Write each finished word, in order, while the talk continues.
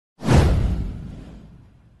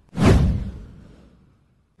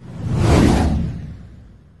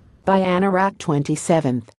By Anorak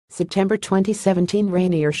 27, September 2017.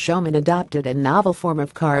 Rainier Schoeman adopted a novel form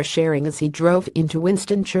of car sharing as he drove into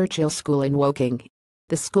Winston Churchill School in Woking.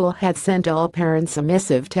 The school had sent all parents a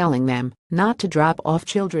missive telling them not to drop off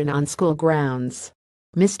children on school grounds.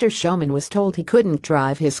 Mr. Schoeman was told he couldn't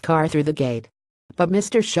drive his car through the gate. But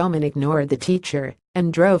Mr. Schoeman ignored the teacher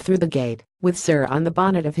and drove through the gate with Sir on the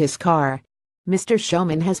bonnet of his car. Mr.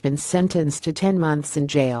 Schoeman has been sentenced to 10 months in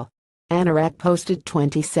jail. Anorak posted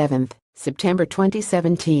 27th, September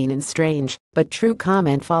 2017 in strange but true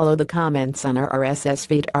comment. Follow the comments on our RSS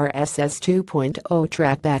feed. RSS 2.0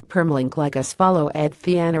 track back permalink. Like us, follow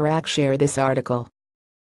 @the Anorak. Share this article.